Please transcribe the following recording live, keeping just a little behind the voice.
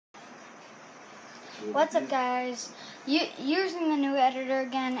What's up, guys? Using the new editor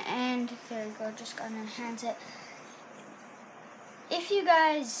again, and there you go, just gotta enhance it. If you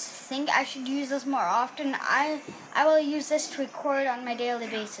guys think I should use this more often, I will use this to record on my daily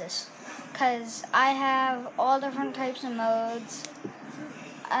basis, because I have all different types of modes.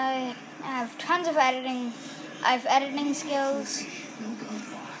 I have tons of editing. I have editing skills.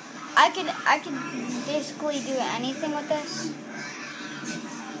 I could basically do anything with this.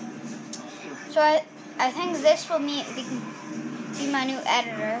 So I think this will be my new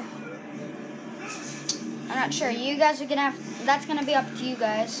editor. I'm not sure. You guys are gonna have. That's gonna be up to you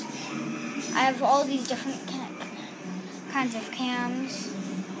guys. I have all these different kinds of cams.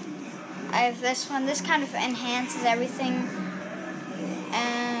 I have this one. This kind of enhances everything.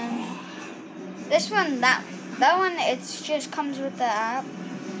 And this one, that one, it just comes with the app.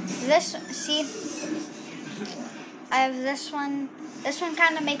 See, I have this one. This one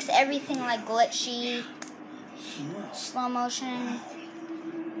kind of makes everything like glitchy, slow motion,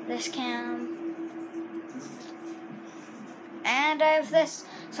 this cam. And I have this.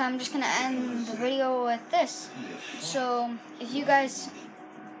 So I'm just going to end the video with this. So if you guys,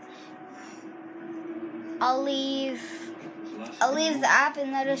 I'll leave the app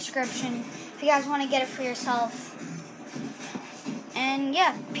in the description if you guys want to get it for yourself. And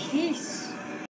yeah, peace.